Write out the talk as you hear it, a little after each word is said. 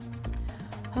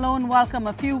Hello and welcome.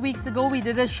 A few weeks ago, we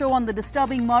did a show on the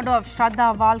disturbing murder of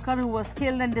Shraddha Walkar, who was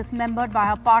killed and dismembered by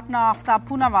her partner Aftab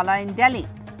Poonawalla in Delhi.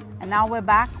 And now we're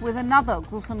back with another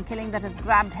gruesome killing that has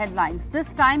grabbed headlines.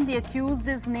 This time, the accused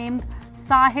is named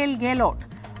Sahil Gehlot,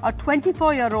 a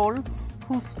 24-year-old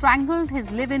who strangled his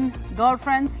live-in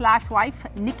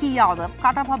girlfriend/wife, Nikki Yadav,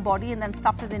 cut up her body and then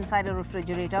stuffed it inside a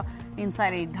refrigerator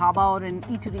inside a dhaba or an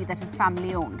eatery that his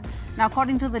family owned. Now,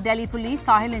 according to the Delhi police,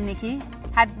 Sahil and Nikki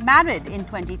had married in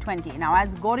 2020. Now,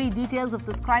 as gory details of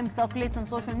this crime circulates on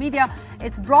social media,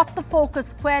 it's brought the focus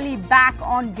squarely back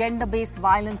on gender-based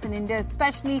violence in India,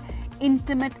 especially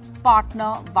intimate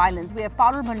partner violence. We have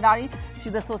Parul Bhandari.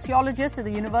 She's a sociologist at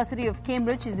the University of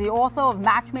Cambridge. She's the author of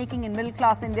Matchmaking in Middle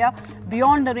Class India,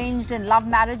 Beyond Arranged and Love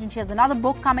Marriage, and she has another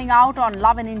book coming out on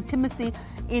love and intimacy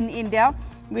in India.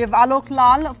 We have Alok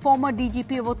Lal, former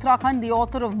DGP of Uttarakhand, the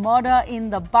author of Murder in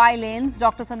the By-Lanes.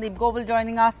 Dr. Sandeep Govil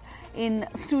joining us in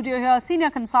studio here, senior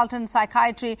consultant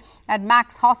psychiatry at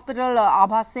Max Hospital,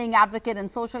 Abha Singh, advocate and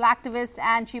social activist,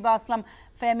 and Shiba Aslam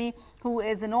Fehmi, who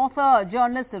is an author, a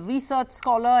journalist, a research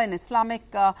scholar, an Islamic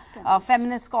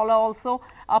feminist scholar also.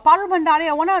 Parul Bhandari,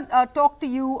 I want to talk to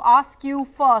you, ask you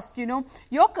first, you're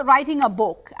writing a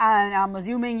book, and I'm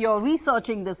assuming you're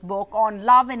researching this book on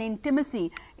love and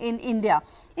intimacy in India.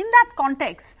 In that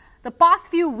context, the past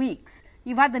few weeks,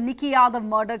 you've had the Nikki Yadav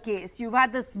murder case. You've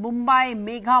had this Mumbai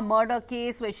Megha murder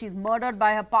case where she's murdered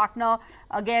by her partner,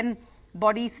 again,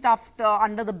 body stuffed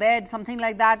under the bed, something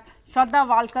like that. Shraddha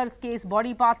Walkar's case,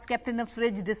 body parts kept in a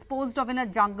fridge, disposed of in a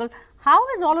jungle. How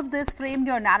has all of this framed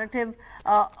your narrative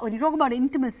when you talk about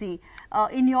intimacy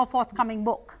in your forthcoming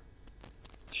book?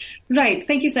 Right.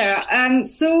 Thank you, Sarah.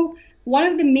 So one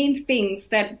of the main things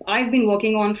that I've been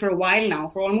working on for a while now,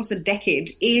 for almost a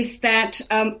decade, is that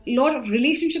a lot of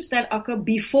relationships that occur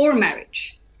before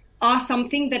marriage are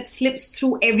something that slips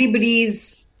through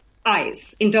everybody's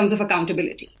eyes in terms of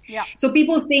accountability. Yeah. So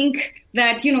people think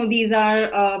that, these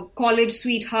are college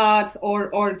sweethearts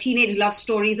or teenage love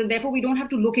stories, and therefore we don't have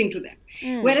to look into them.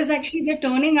 Whereas actually they're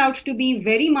turning out to be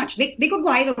very much, they could go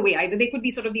either way. Either they could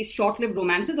be sort of these short-lived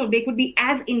romances, or they could be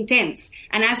as intense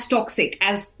and as toxic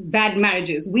as bad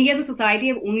marriages. We as a society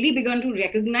have only begun to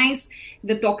recognize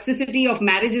the toxicity of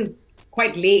marriages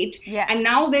quite late. Yes. And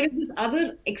now there is this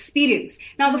other experience.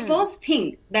 Now, the first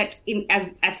thing that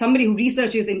as somebody who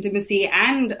researches intimacy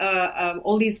and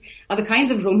all these other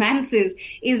kinds of romances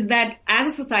is that as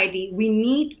a society, we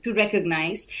need to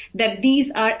recognize that these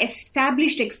are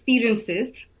established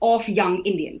experiences of young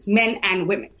Indians, men and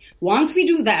women. Once we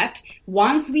do that,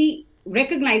 once we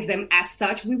recognize them as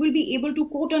such, we will be able to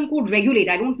quote unquote regulate.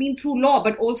 I don't mean through law,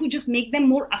 but also just make them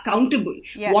more accountable.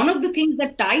 Yes. One of the things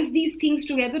that ties these things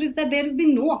together is that there has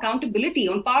been no accountability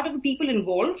on part of the people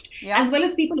involved, as well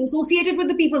as people associated with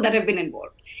the people that have been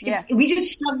involved. Yes. We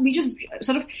just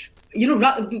sort of,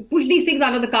 push these things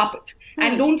under the carpet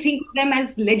and don't think of them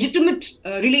as legitimate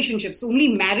relationships. Only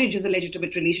marriage is a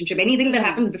legitimate relationship. Anything that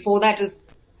happens before that is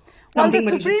well, the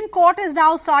Supreme Court is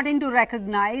now starting to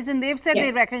recognize, and they've said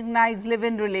they recognize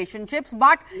live-in relationships,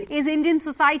 but is Indian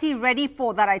society ready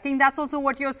for that? I think that's also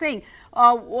what you're saying.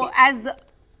 As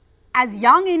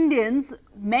young Indians,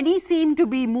 many seem to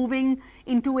be moving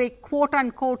into a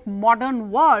quote-unquote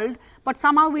modern world, but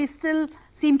somehow we still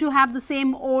seem to have the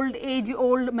same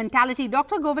age-old mentality.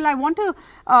 Dr. Govil, I want to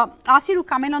ask you to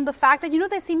come in on the fact that,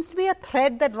 there seems to be a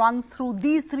thread that runs through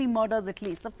these three murders at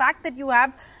least. The fact that you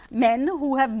have men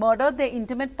who have murdered their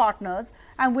intimate partners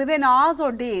and within hours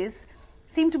or days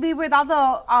seem to be with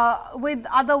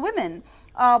other women.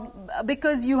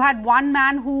 Because you had one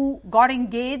man who got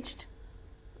engaged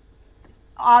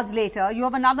hours later. You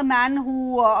have another man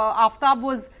who, Aftab,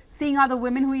 was seeing other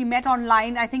women who he met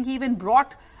online. I think he even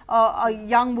brought a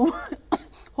young woman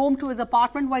home to his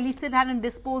apartment while he still hadn't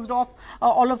disposed of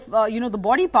all of, the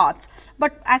body parts.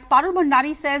 But as Parul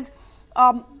Bhandari says,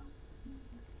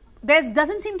 there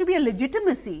doesn't seem to be a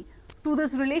legitimacy to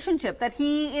this relationship, that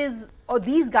he is, or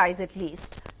these guys at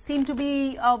least, seem to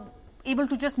be able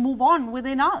to just move on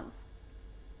within hours.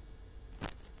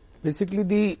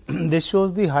 Basically, this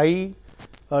shows the high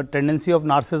tendency of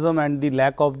narcissism and the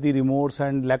lack of the remorse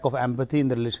and lack of empathy in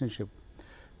the relationship.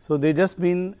 So they just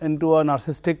been into a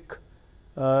narcissistic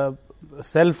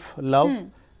self-love,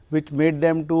 which made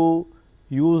them to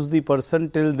use the person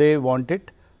till they want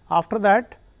it. After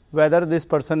that, whether this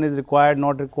person is required,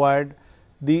 not required,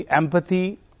 the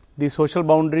empathy, the social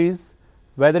boundaries,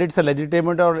 whether it's a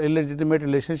legitimate or illegitimate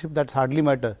relationship, that's hardly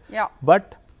matter. Yeah.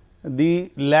 But the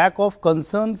lack of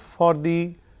concern for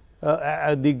the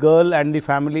girl and the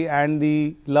family and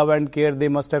the love and care they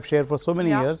must have shared for so many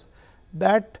years,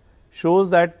 that shows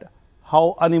that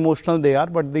how unemotional they are.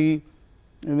 But the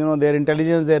their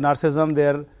intelligence, their narcissism,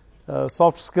 their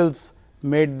soft skills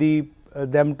made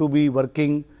them to be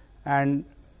working and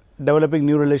developing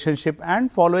new relationship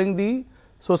and following the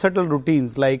societal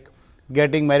routines like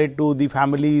getting married to the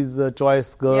family's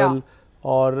choice girl,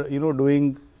 or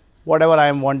doing whatever I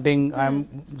am wanting. I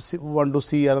want to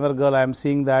see another girl, I am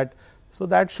seeing that. So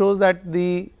that shows that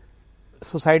the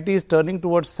society is turning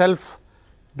towards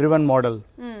self-driven model.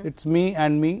 It's me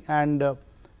and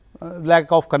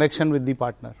lack of connection with the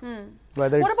partner.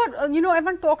 What about,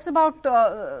 everyone talks about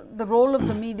the role of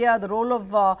the media, the role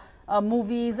of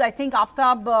movies. I think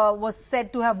Aftab was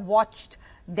said to have watched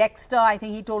Dexter. I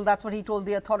think that's what he told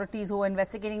the authorities who were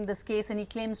investigating this case, and he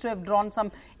claims to have drawn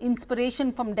some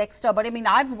inspiration from Dexter. But I mean,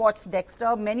 I've watched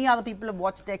Dexter. Many other people have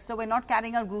watched Dexter. We're not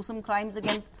carrying out gruesome crimes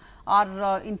against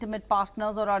our intimate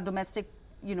partners or our domestic,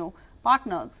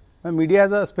 partners. The media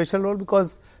has a special role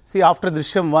because, see, after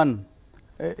Drishyam 1,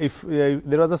 if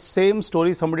there was the same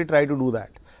story, somebody tried to do that.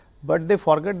 But they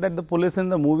forget that the police in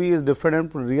the movie is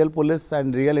different, and real police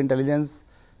and real intelligence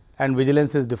and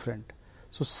vigilance is different.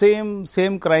 So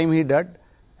same crime he did,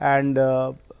 and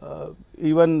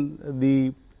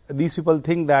even these people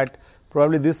think that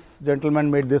probably this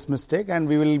gentleman made this mistake and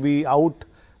we will be out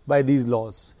by these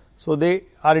laws. So they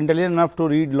are intelligent enough to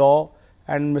read law,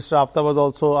 and Mr. Aftab was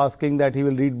also asking that he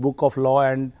will read book of law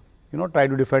and try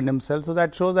to defend himself. So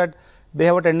that shows that they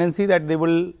have a tendency that they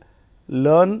will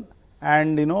learn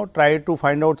and try to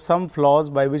find out some flaws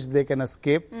by which they can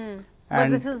escape. But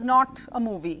this is not a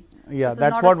movie. Yeah,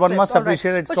 that's what one must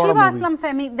appreciate. It's not a movie. But Shriva Aslam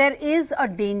Fehmi, there is a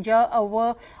danger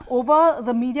over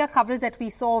the media coverage that we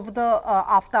saw of the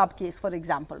Aftab case, for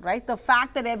example, right? The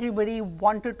fact that everybody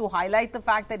wanted to highlight the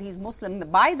fact that he's Muslim.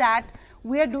 By that,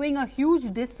 we are doing a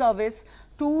huge disservice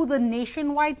to the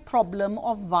nationwide problem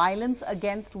of violence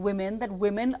against women, that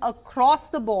women across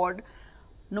the board,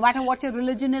 no matter what your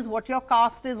religion is, what your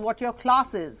caste is, what your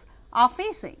class is, are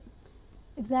facing.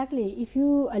 Exactly. If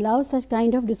you allow such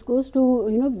kind of discourse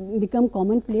to become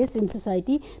commonplace in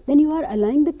society, then you are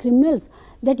allowing the criminals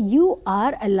that you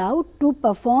are allowed to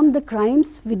perform the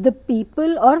crimes with the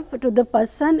people or to the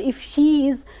person if she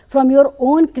is from your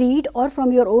own creed or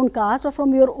from your own caste or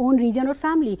from your own region or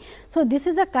family. So this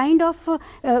is a kind of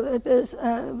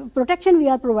protection we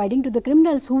are providing to the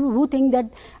criminals who think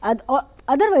that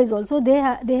otherwise also they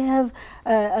have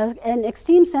an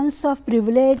extreme sense of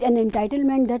privilege and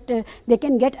entitlement that they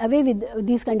can get away with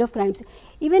these kind of crimes.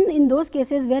 Even in those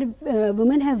cases where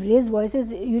women have raised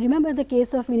voices, you remember the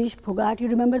case of Vinish Phogat, you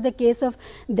remember the case of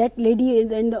that lady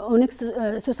in the Onyx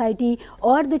Society,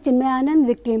 or the Chinmayanand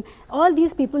victim. All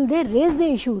these people, they raised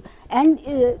the issue, and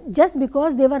just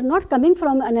because they were not coming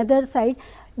from another side,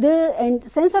 the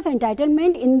sense of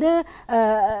entitlement in the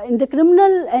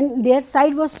criminal and their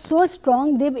side was so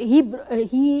strong.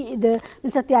 Mr.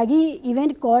 Tyagi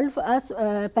even called for us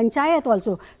panchayat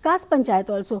also, caste panchayat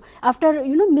also, after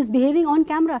misbehaving on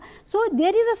camera. So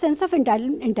there is a sense of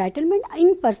entitlement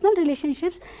in personal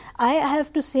relationships. I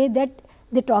have to say that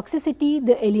the toxicity,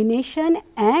 the alienation,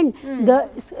 and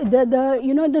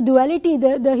the duality,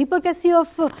 the hypocrisy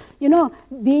of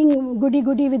being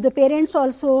goody with the parents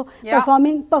also,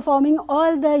 performing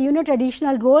all the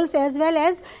traditional roles, as well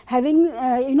as having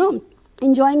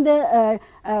enjoying the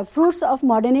fruits of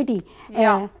modernity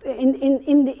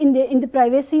in the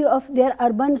privacy of their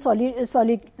urban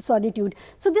solitude.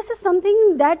 So this is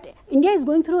something that India is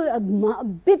going through a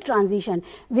big transition,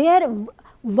 where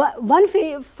one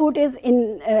foot is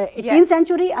in 18th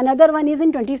century, another one is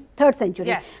in 23rd century.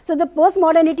 Yes. So the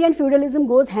post-modernity and feudalism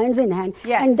goes hands in hand.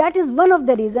 Yes. And that is one of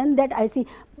the reasons that I see.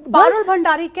 Parul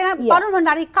Bhandari, Parul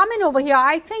Bhandari, come in over here.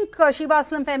 I think Shriva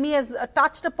Aslam Fehmi has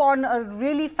touched upon a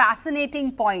really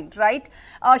fascinating point, right?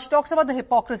 She talks about the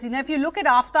hypocrisy. Now, if you look at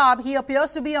Aftab, he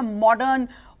appears to be a modern,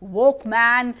 woke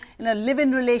man in a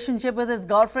live-in relationship with his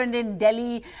girlfriend in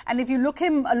Delhi. And if you look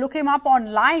him up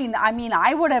online, I mean,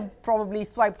 I would have probably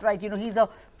swiped right. He's a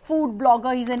food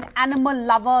blogger, he's an animal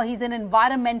lover, he's an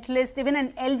environmentalist, even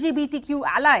an LGBTQ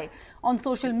ally on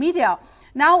social media.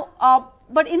 Now,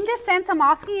 but in this sense, I'm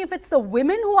asking if it's the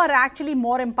women who are actually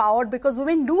more empowered, because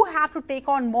women do have to take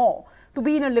on more to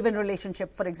be in a live-in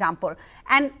relationship, for example.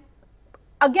 And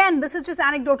again, this is just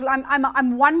anecdotal.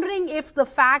 I'm wondering if the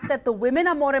fact that the women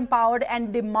are more empowered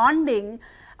and demanding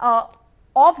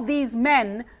of these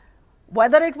men,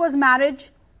 whether it was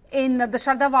marriage in the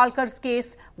Shraddha Walkar's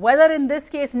case, whether in this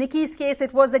case, Nikki's case,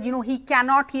 it was that,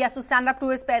 he has to stand up to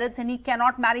his parents and he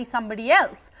cannot marry somebody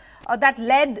else, that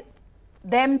led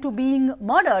them to being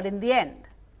murdered in the end.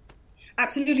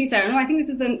 Absolutely, Sarah. No, I think this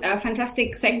is a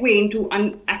fantastic segue into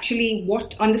actually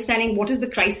understanding what is the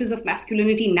crisis of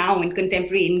masculinity now in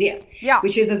contemporary India. Yeah.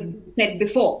 Which is, as said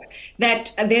before,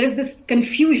 that there is this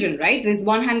confusion, right? There's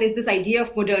one hand, there's this idea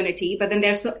of modernity, but then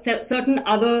there are certain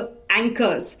other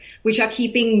anchors which are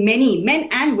keeping many men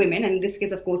and women, and in this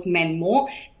case, of course, men more,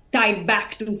 tied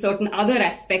back to certain other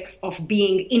aspects of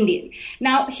being Indian.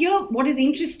 Now, here, what is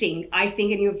interesting, I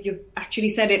think, and you've actually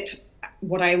said it,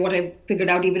 what I figured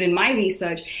out even in my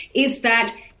research, is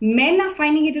that men are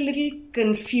finding it a little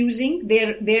confusing.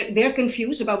 They're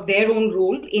confused about their own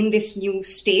role in this new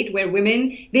state where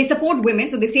they support women,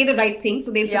 so they say the right thing. So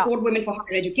they support women for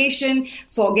higher education,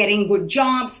 for getting good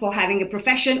jobs, for having a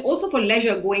profession, also for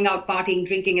leisure, going out partying,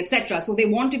 drinking, etc. So they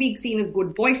want to be seen as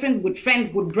good boyfriends, good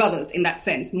friends, good brothers in that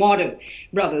sense, modern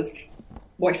brothers,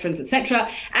 boyfriends, etc.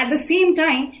 At the same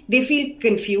time, they feel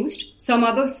confused. Some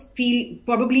others feel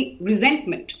probably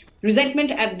resentment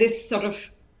at this sort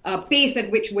of pace at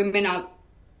which women are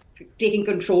taking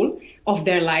control of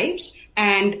their lives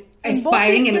and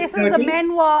aspiring. In both these cases, the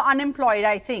men were unemployed,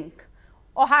 I think,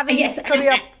 or having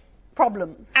career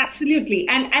problems. Absolutely.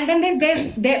 And then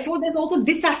therefore there's also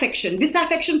disaffection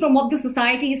from what the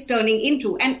society is turning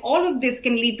into. And all of this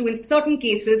can lead to, in certain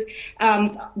cases,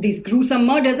 these gruesome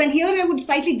murders. And here I would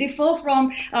slightly differ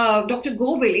from Dr.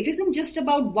 Govil. It isn't just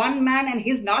about one man and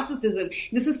his narcissism.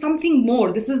 This is something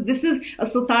more. This is a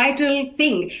societal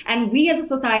thing. And we as a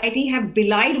society have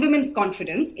belied women's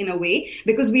confidence in a way,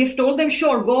 because we have told them,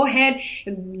 sure, go ahead,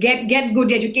 get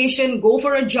good education, go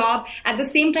for a job. At the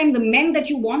same time, the men that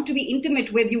you want to be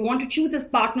intimate with, you want to choose as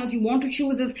partners, you want to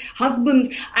choose as husbands,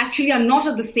 actually are not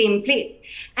at the same place.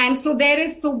 And so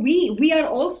we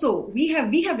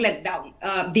have let down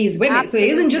these women. Absolutely.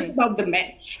 So it isn't just about the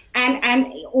men.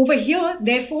 And over here,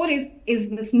 therefore, is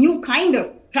this new kind of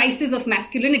crisis of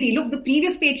masculinity. Look, the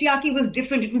previous patriarchy was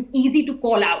different. It was easy to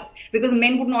call out because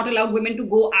men would not allow women to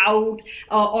go out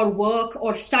or work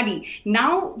or study.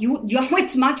 Now,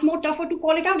 it's much more tougher to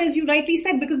call it out, as you rightly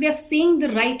said, because they're saying the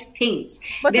right things.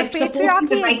 But they're the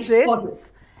patriarchy exists,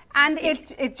 causes. and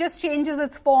it just changes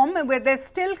its form, where there's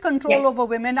still control over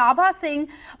women. Abha Singh,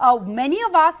 many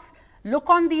of us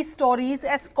look on these stories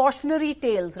as cautionary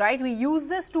tales, right? We use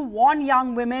this to warn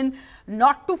young women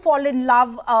not to fall in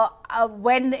love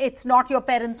when it's not your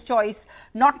parents' choice,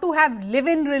 not to have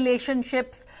live-in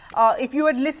relationships. If you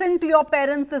had listened to your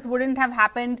parents, this wouldn't have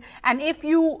happened. And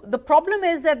the problem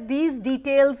is that these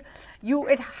details,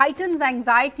 it heightens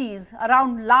anxieties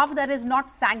around love that is not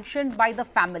sanctioned by the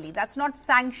family, that's not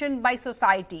sanctioned by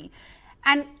society.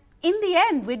 And in the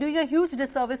end, we're doing a huge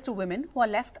disservice to women who are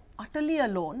left utterly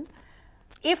alone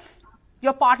if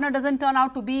your partner doesn't turn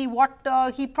out to be what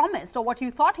he promised or what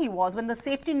you thought he was, when the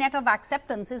safety net of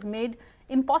acceptance is made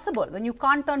impossible, when you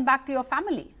can't turn back to your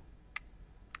family.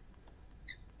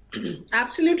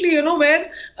 Absolutely,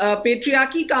 where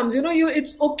patriarchy comes,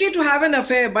 it's okay to have an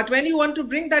affair, but when you want to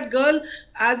bring that girl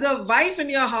as a wife in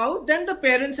your house, then the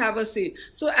parents have a say.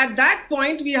 So at that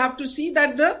point, we have to see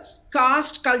that the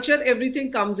caste, culture,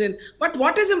 everything comes in. But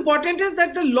what is important is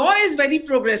that the law is very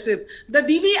progressive. The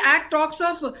DV Act talks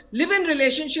of live-in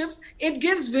relationships. It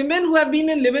gives women who have been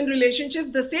in live-in relationships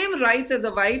the same rights as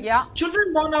a wife. Yeah.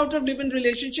 Children born out of live-in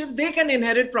relationships, they can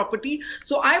inherit property.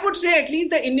 So I would say at least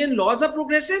the Indian laws are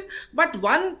progressive. But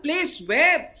one place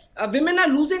where women are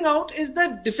losing out is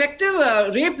the defective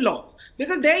rape law.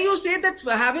 Because there you say that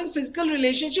having physical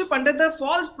relationship under the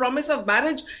false promise of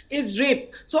marriage is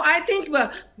rape. So I think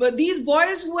these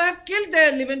boys who have killed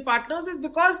their live-in partners is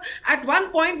because at one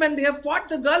point when they have fought,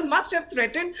 the girl must have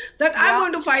threatened that I'm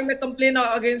going to file a complaint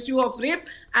against you of rape.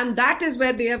 And that is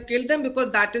where they have killed them,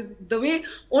 because that is the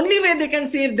only way they can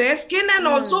save their skin, and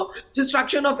also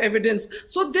destruction of evidence.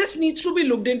 So this needs to be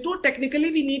looked into.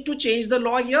 Technically, we need to change the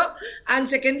law here. And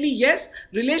secondly, yes,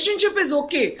 relationship is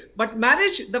okay, but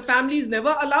marriage, the families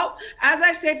never allow. As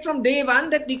I said from day one,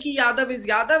 that Nikki Yadav is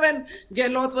Yadav and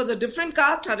Gehlot was a different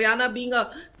caste, Haryana being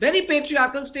a very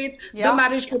patriarchal state, the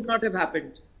marriage could not have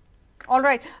happened. All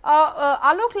right.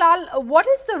 Alok Lal, what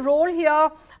is the role here,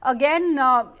 again,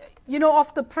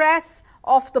 of the press,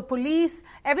 of the police?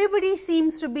 Everybody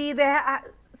seems to be there.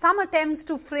 Some attempts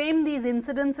to frame these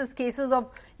incidents as cases of,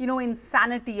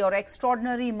 insanity or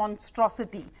extraordinary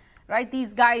monstrosity, right?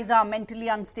 These guys are mentally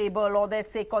unstable, or they're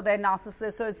sick, or they're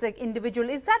narcissists, or it's like individual.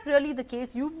 Is that really the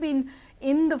case? You've been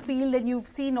in the field and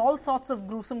you've seen all sorts of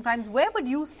gruesome crimes. Where would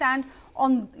you stand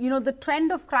on, the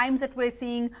trend of crimes that we're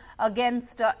seeing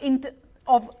against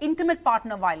intimate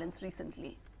partner violence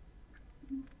recently?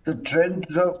 The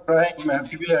trends of crime have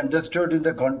to be understood in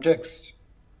the context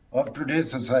of today's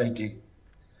society.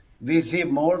 We see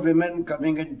more women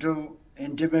coming into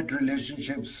intimate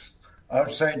relationships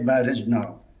outside marriage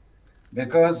now.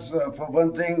 Because for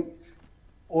one thing,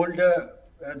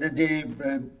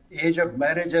 the age of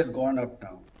marriage has gone up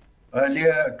now.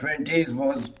 Earlier, 20s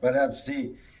was perhaps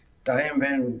the time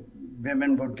when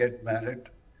women would get married.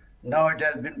 Now it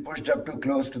has been pushed up to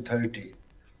close to 30,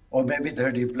 or maybe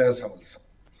 30 plus also.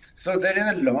 So there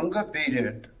is a longer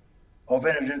period of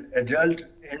an adult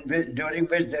during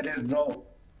which there is no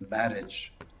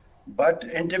marriage. But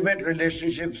intimate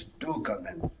relationships do come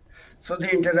in. So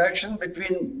the interaction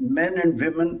between men and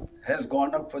women has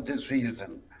gone up for this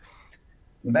reason.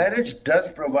 Marriage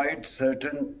does provide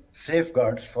certain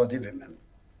safeguards for the women,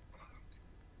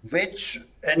 which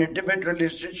an intimate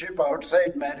relationship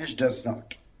outside marriage does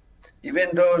not. Even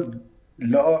though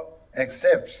law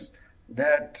accepts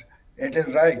that it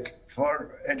is right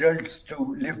for adults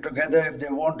to live together if they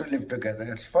want to live together,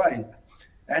 it's fine.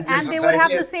 And they would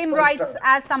have the same rights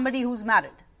as somebody who's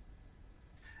married,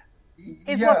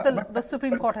 is what the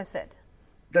Supreme Court has said.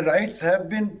 The rights have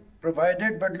been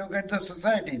provided, but look at the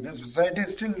society. The society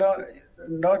is still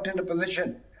not in a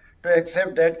position to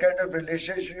accept that kind of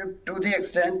relationship to the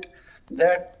extent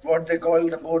that what they call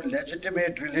the more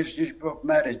legitimate relationship of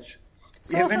marriage.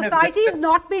 So society has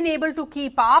not been able to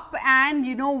keep up, and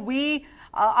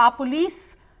our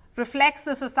police reflects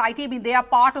the society. I mean, they are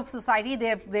part of society.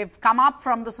 They've come up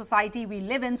from the society we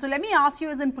live in. So let me ask you,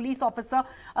 as a police officer,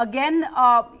 again,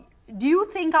 do you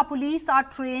think our police are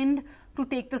trained to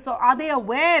take this, or are they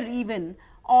aware even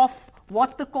of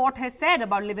what the court has said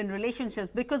about live-in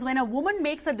relationships? Because when a woman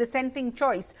makes a dissenting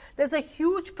choice, there's a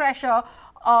huge pressure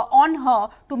on her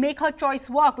to make her choice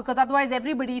work, because otherwise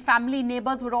everybody, family,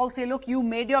 neighbors would all say, look, you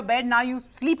made your bed, now you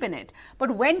sleep in it.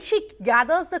 But when she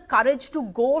gathers the courage to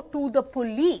go to the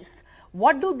police,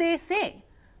 what do they say?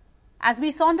 As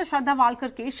we saw in the Shraddha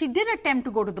Walkar case, she did attempt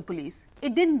to go to the police.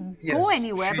 It didn't go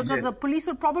anywhere because the police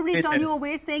would probably turn you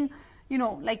away saying,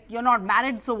 like, you're not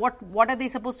married, so what are they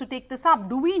supposed to take this up?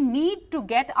 Do we need to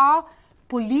get our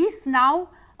police now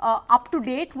up to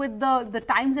date with the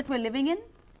times that we're living in?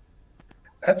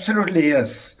 Absolutely,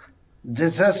 yes.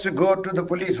 This has to go to the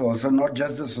police also, not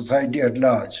just the society at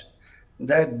large,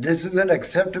 that this is an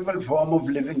acceptable form of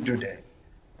living today.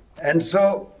 And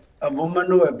so a woman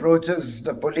who approaches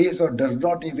the police, or does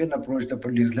not even approach the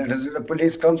police, let us say the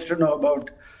police comes to know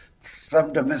about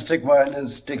some domestic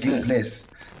violence taking place,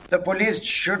 the police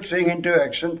should swing into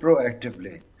action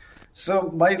proactively.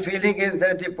 So my feeling is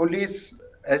that the police,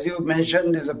 as you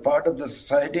mentioned, is a part of the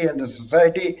society, and the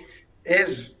society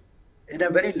is, in a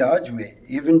very large way,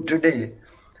 even today,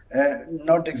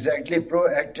 not exactly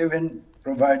proactive in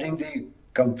providing the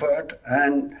comfort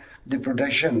and the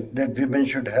protection that women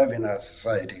should have in our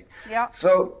society. Yeah.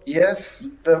 So, yes,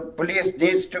 the police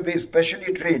needs to be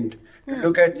specially trained to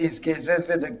look at these cases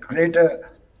with a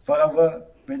greater fervor,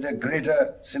 with a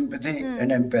greater sympathy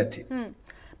and empathy.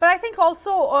 But I think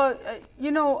also,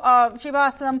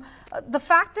 Shiva, the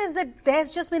fact is that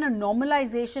there's just been a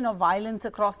normalization of violence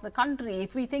across the country.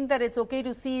 If we think that it's okay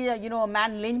to see, a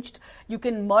man lynched, you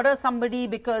can murder somebody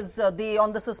because they,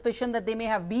 on the suspicion that they may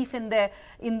have beef in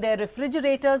their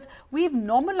refrigerators, we've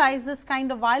normalized this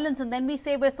kind of violence, and then we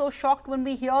say we're so shocked when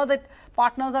we hear that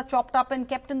partners are chopped up and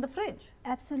kept in the fridge.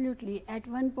 Absolutely. At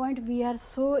one point, we are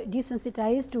so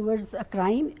desensitized towards a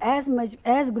crime as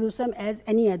gruesome as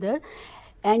any other.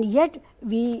 And yet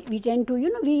we tend to,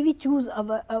 we choose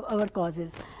our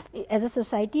causes. As a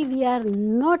society, we are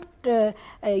not,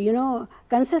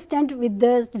 consistent with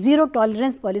the zero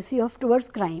tolerance policy towards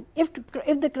crime. If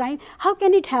the crime, how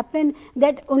can it happen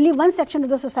that only one section of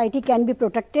the society can be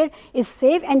protected, is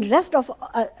safe, and rest of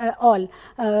all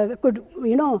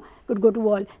could go to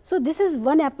wall? So this is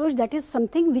one approach that is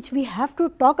something which we have to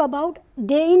talk about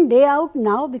day in, day out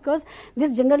now, because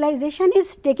this generalization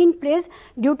is taking place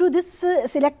due to this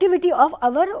selectivity of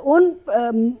our own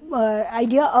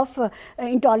idea of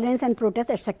intolerance and protest,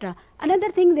 etc.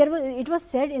 Another thing, it was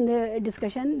said in the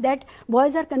discussion that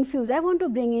boys are confused. I want to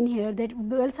bring in here that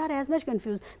girls are as much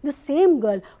confused. The same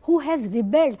girl who has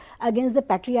rebelled against the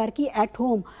patriarchy at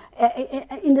home,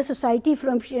 in the society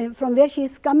from where she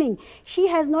is coming, she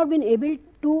has not been able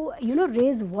to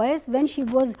raise voice when she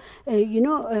was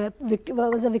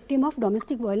was a victim of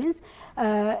domestic violence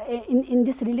in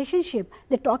this relationship.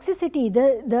 The toxicity,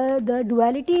 the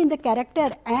duality in the character,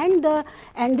 and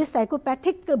the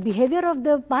psychopathic behavior of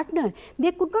the partner,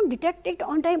 they could not detect it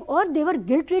on time, or they were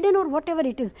guilt ridden, or whatever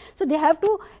it is. So they have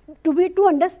to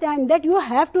understand that you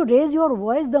have to raise your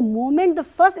voice the moment the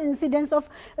first incidence of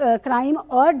crime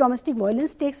or domestic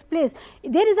violence takes place.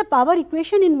 There is a power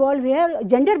equation involved here,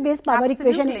 gender based power equation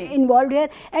equation involved here.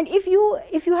 And if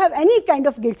you have any kind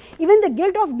of guilt, even the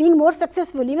guilt of being more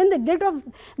successful, even the guilt of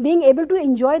being able to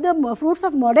enjoy the fruits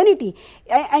of modernity,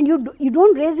 and you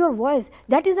don't raise your voice,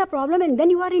 that is a problem, and then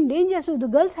you are in danger. So the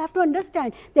girls have to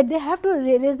understand that they have to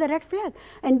raise the red flag,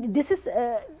 and this is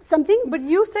something. But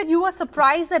you said you were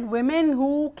surprised that women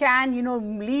who can,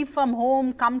 leave from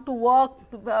home, come to work,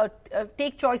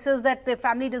 take choices that their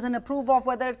family doesn't approve of,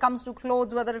 whether it comes to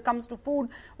clothes, whether it comes to food,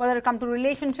 whether it comes to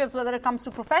relationships, whether it comes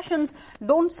to professions,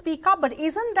 don't speak up. But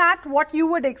isn't that what you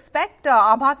would expect,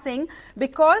 Abha Singh?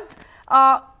 Because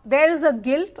there is a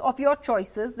guilt of your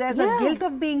choices. There's a guilt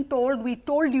of being told, we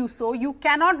told you so. You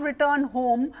cannot return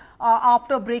home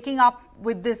after breaking up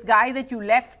with this guy that you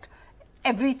left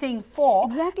everything for.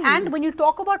 Exactly. And when you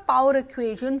talk about power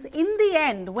equations, in the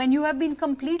end, when you have been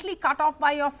completely cut off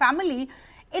by your family,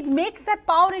 it makes that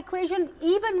power equation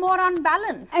even more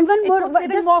unbalanced. And one more,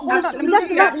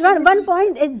 one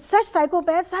point, such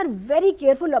psychopaths are very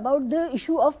careful about the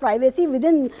issue of privacy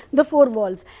within the four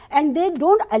walls, and they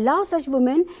don't allow such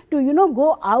women to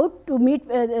go out to meet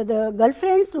the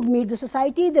girlfriends, to meet the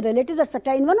society, the relatives,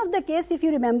 etc. In one of the cases, if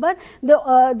you remember,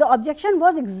 the objection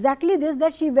was exactly this,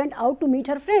 that she went out to meet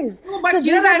her friends. No, but so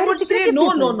here I would say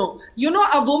no.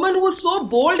 A woman who is so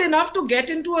bold enough to get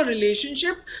into a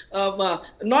relationship,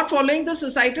 not following the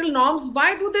societal norms,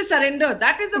 why do they surrender?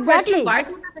 That is a question. Why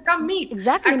do they become meek?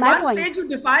 Exactly. At one stage, you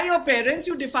defy your parents,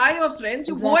 you defy your friends,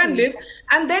 you go and live,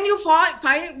 and then you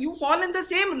fall in the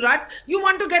same rut. You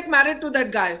want to get married to that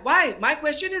guy. Why? My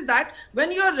question is that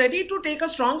when you are ready to take a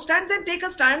strong stand, then take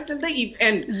a stand till the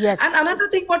end. Yes. And another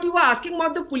thing, what you were asking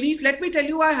about the police, let me tell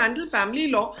you, I handle family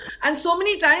law, and so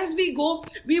many times we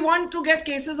want to get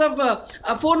cases of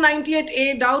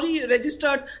 498A, dowry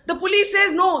registered. The police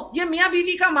says, no, ye miyan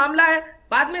biwi ka मामला है,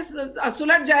 बाद में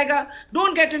सुलझ जाएगा,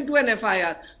 don't get into an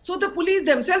FIR. So the police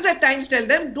themselves at times tell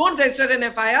them, don't register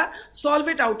an FIR, solve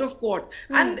it out of court.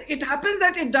 And it happens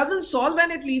that it doesn't solve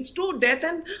and it leads to death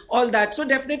and all that. So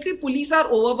definitely police are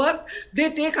overworked.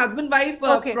 They take husband-wife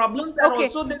problems and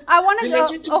also this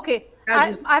relationship.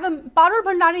 Parul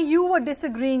Bhandari, you were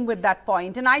disagreeing with that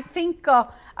point, and I think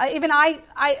even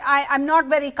I'm not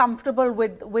very comfortable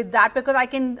with that, because I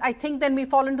think then we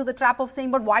fall into the trap of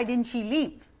saying, but why didn't she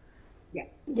leave? Yeah,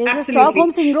 there's absolutely. a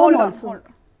Stockholm syndrome also.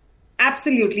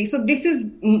 Absolutely. So this is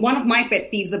one of my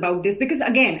pet peeves about this, because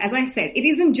again, as I said, it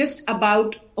isn't just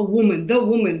about the woman,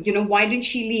 why didn't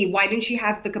she leave? Why didn't she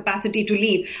have the capacity to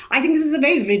leave? I think this is a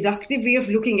very reductive way of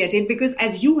looking at it, because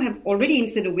as you have already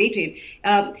insinuated,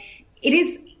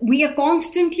 we are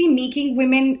constantly making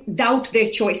women doubt their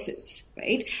choices,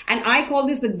 right? And I call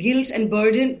this the guilt and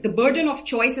burden, the burden of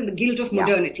choice and the guilt of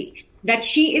modernity. That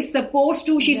she is supposed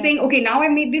to, she's saying, okay, now I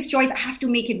made this choice, I have to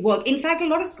make it work. In fact, a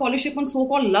lot of scholarship on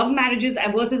so-called love marriages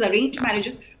versus arranged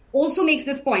marriages also makes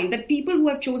this point, that people who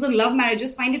have chosen love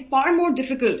marriages find it far more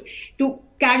difficult to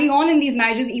carry on in these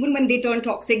marriages, even when they turn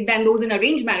toxic, than those in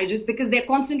arranged marriages, because they're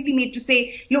constantly made to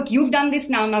say, look, you've done this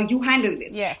now you handle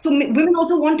this. Yes. So women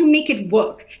also want to make it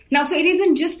work. Now, so it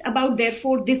isn't just about,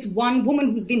 therefore, this one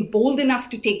woman who's been bold enough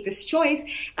to take this choice.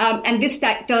 And this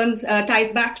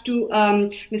ties back to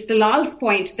Mr. Lal's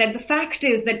point, that the fact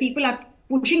is that people are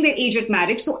pushing their age at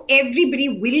marriage. So everybody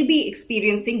will be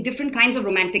experiencing different kinds of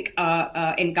romantic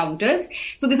encounters.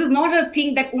 So this is not a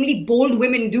thing that only bold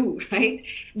women do, right?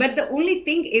 But the only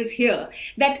thing is here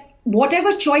that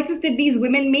whatever choices that these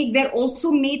women make, they're also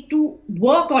made to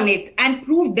work on it and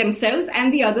prove themselves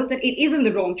and the others that it isn't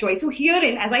the wrong choice. So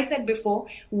herein, as I said before,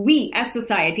 we as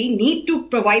society need to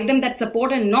provide them that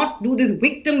support and not do this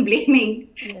victim blaming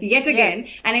yet again. Yes.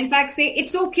 And in fact say,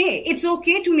 it's okay. It's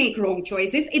okay to make wrong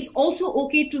choices. It's also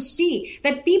okay to see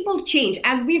that people change.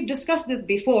 As we've discussed this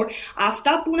before,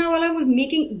 Aftab Poonawala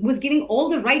was giving all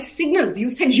the right signals.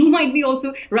 You said you might be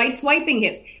also right swiping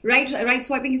his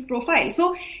profile.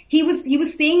 So he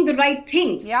was saying the right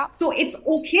things. Yeah. So it's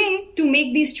okay to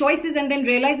make these choices and then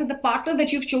realize that the partner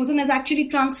that you've chosen has actually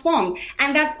transformed.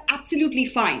 And that's absolutely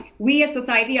fine. We as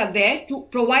society are there to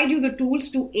provide you the tools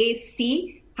to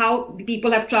see how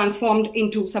people have transformed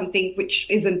into something which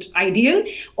isn't ideal,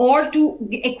 or to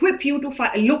equip you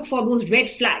to look for those red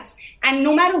flags. And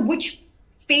no matter which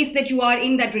space that you are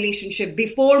in that relationship,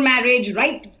 before marriage,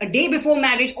 right, a day before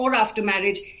marriage or after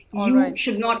marriage, you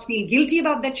should not feel guilty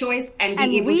about that choice and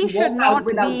be able to walk out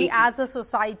without being. As a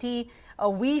society,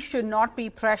 we should not be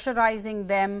pressurizing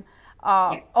them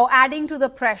or adding to the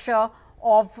pressure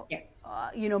of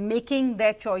making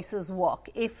their choices work.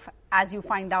 If, as you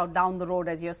find out down the road,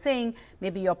 as you're saying,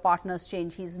 maybe your partner's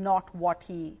change, he's not what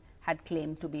he had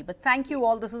claimed to be. But thank you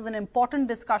all. This is an important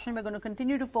discussion. We're going to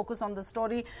continue to focus on the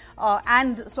story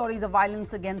and stories of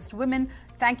violence against women.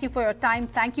 Thank you for your time.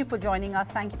 Thank you for joining us.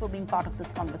 Thank you for being part of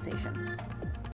this conversation.